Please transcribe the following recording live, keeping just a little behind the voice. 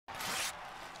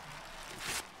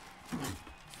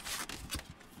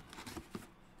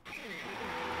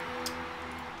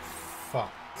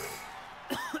Fuck.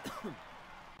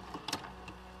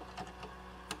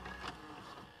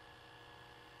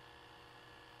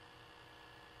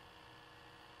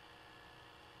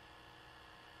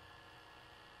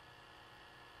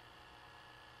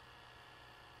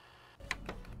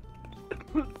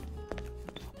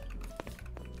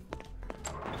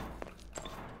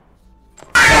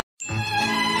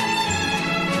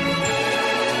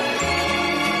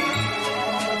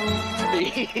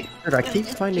 Dude, I keep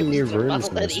finding new rooms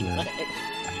in this map.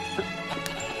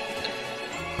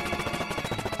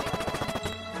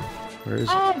 Where is it?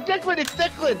 Oh, Declan, it's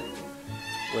Declan!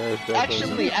 Where is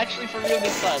Declan? Actually, for real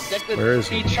this time, Declan. Where is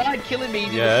he? he? Tried killing me.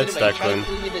 Yeah, it's Declan. He tried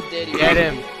killing me the dead. Get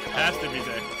him! Has to be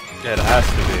there. Yeah, it has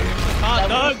to be.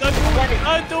 Don't do it!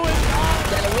 Don't do it!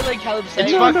 Yeah, Will and Caleb say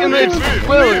It's fucking it's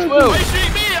Will, it's Will! Why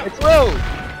shoot me? It's Will!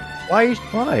 Why?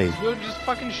 Will just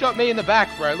fucking shot me in the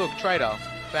back, bro. Look, traitor.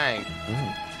 Bang.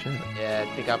 Oh, shit. Yeah, I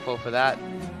think I fall for that.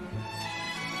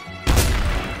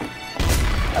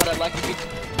 I'd like to be.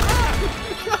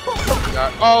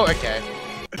 No. Oh, okay.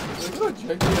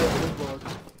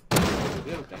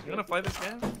 You wanna play this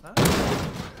game? Huh?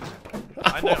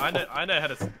 I know how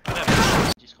to.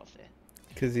 Just got fair.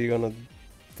 Cause you're gonna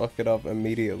fuck it up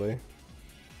immediately.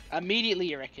 Immediately,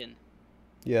 you reckon?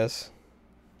 Yes.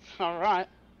 Alright.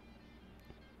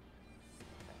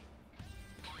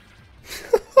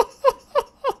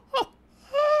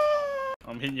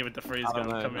 I'm hitting you with the freeze gun.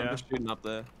 Come here. I'm just shooting up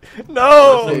there.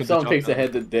 No! If someone picks a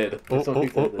head, they're dead. If someone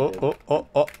picks a head, they're dead.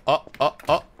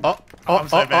 I'm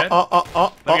so bad.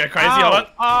 Let me go crazy, hold on.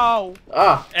 Oh!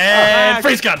 Ah! And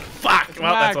freeze gun! Fuck!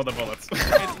 Well, that's all the bullets.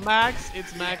 It's Max,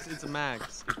 it's Max, it's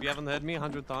Max. If you haven't heard me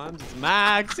 100 times, it's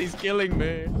Max, he's killing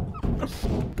me.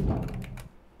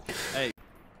 Hey.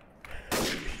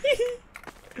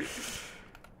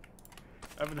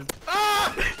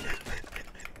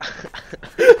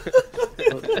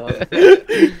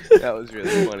 That was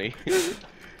really funny.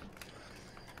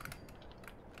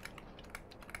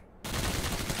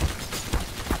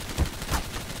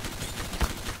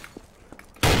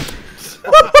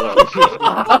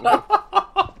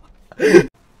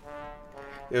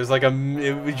 It was like a.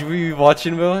 Were you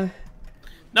watching, Will?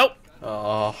 Nope.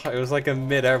 Oh, it was like a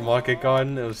mid-air market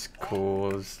gun. It was cool.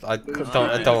 It was,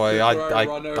 don't worry.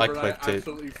 I clipped it.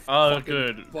 Oh,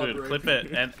 good. Clip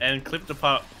it and clip the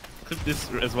part. Clip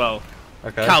this as well.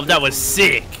 Okay. Callum, that was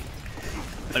sick.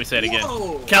 Let me say it again.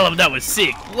 Whoa. Callum, that was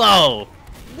sick. Whoa.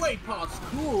 Wait, part's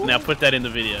cool. Now put that in the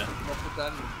video. I'll put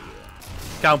that in the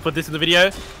video. Callum, put this in the video.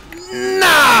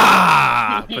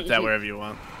 Nah. Put that wherever you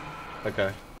want.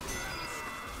 Okay.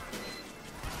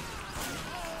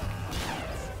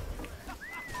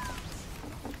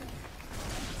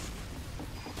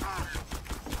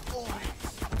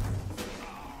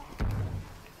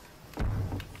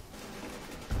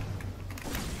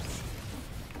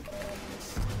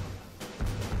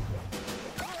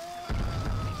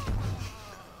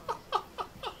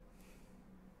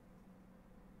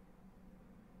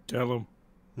 Tell him.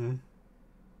 Hmm?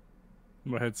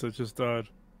 My headset just died.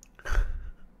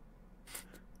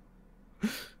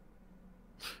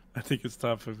 I think it's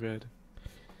time for bed.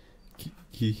 Can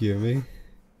you hear me?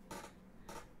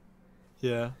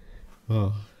 Yeah.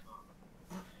 Oh.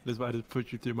 That's why I just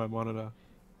put you through my monitor.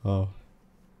 Oh.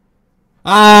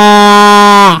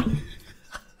 Ah!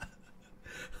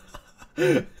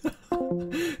 Wait,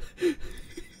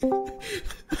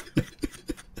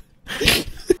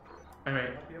 turn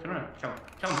around. Callum,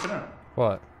 turn around.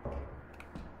 What?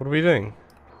 What are we doing?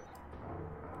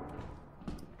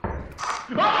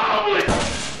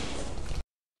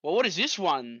 Well, what is this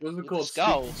one? What's it With called? the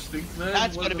skull. Stink Man?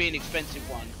 That's What got to the- be an expensive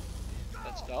one.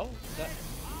 That skull? Is that...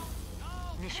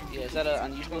 Yeah, is that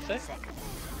an unusual effect?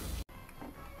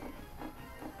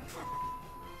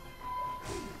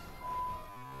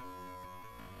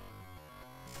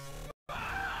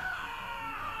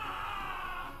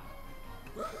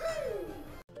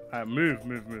 Alright, move.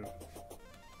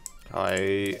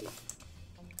 I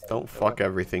don't fuck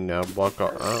everything now. Walk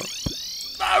up. No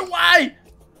way!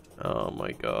 Oh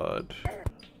my god.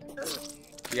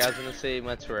 You guys wanna see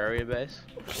my Terraria base?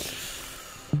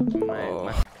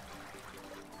 Oh.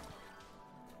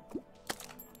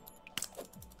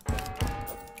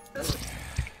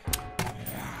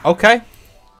 Okay.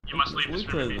 You must leave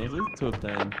this room immediately. To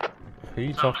obtain. Who are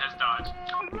you Someone talking? has died.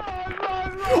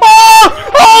 Oh!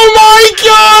 Oh my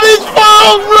god! It's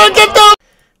full! Look at them!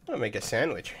 I'm gonna make a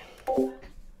sandwich.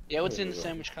 Yeah, what's in the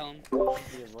sandwich, Callum?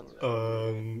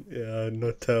 Yeah,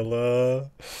 Nutella.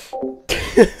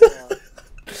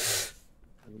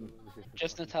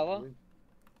 Just Nutella?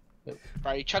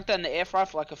 Bro, you chuck that in the air fryer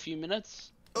for like a few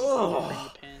minutes. Bring your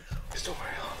pants.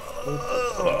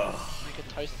 Make a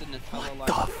toasted Nutella like.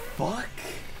 What the fuck?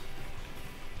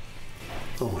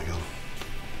 Oh my god.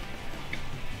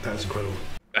 That's incredible.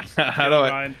 How do I?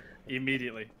 Ryan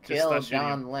immediately. Kill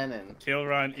John Lennon. Kill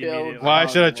Ryan immediately. Why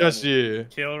should I trust you?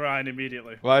 Kill Ryan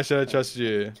immediately. Why should I trust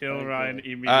you? Kill Ryan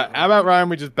immediately. How about Ryan?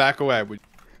 We just back away.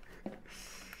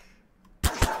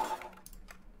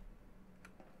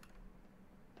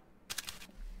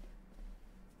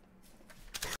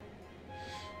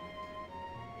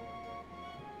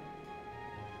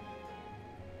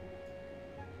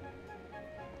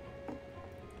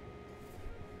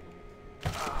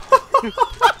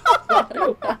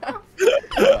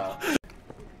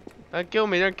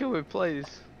 Don't kill me, please.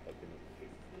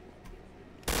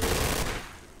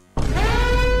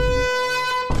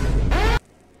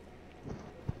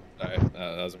 Sorry,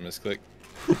 that was a misclick.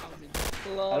 I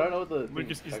don't know what the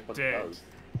Lucas is pack punch dead. does.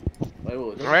 Wait,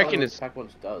 well, I reckon it's pack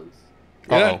punch does.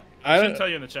 Yeah, I didn't tell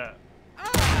you in the chat.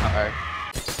 alright.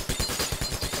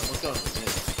 What's going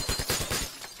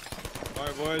on?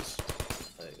 Alright, boys.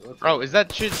 Bro, is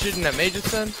that shooting at me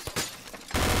just then?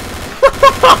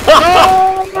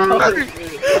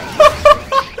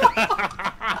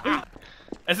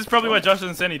 This is probably why Josh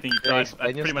doesn't say anything. He died at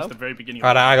explain pretty much yourself? the very beginning.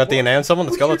 Alright, I got DNA on someone.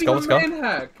 Let's go, let's go, let's go.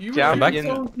 Manhack. You Yeah, were I'm back.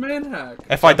 someone's manhack.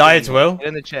 If I die, it's Will. Get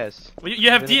in the chest. Well, you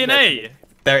have DNA.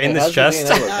 They're in this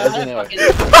chest. I'm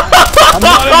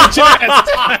not in the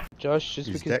chest! Josh, just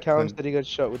He's because dead, Callum man. said he got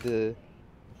shot with the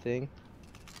thing.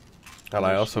 And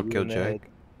I also Shoot killed him in the Jake.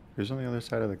 Who's on the other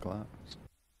side of the clock?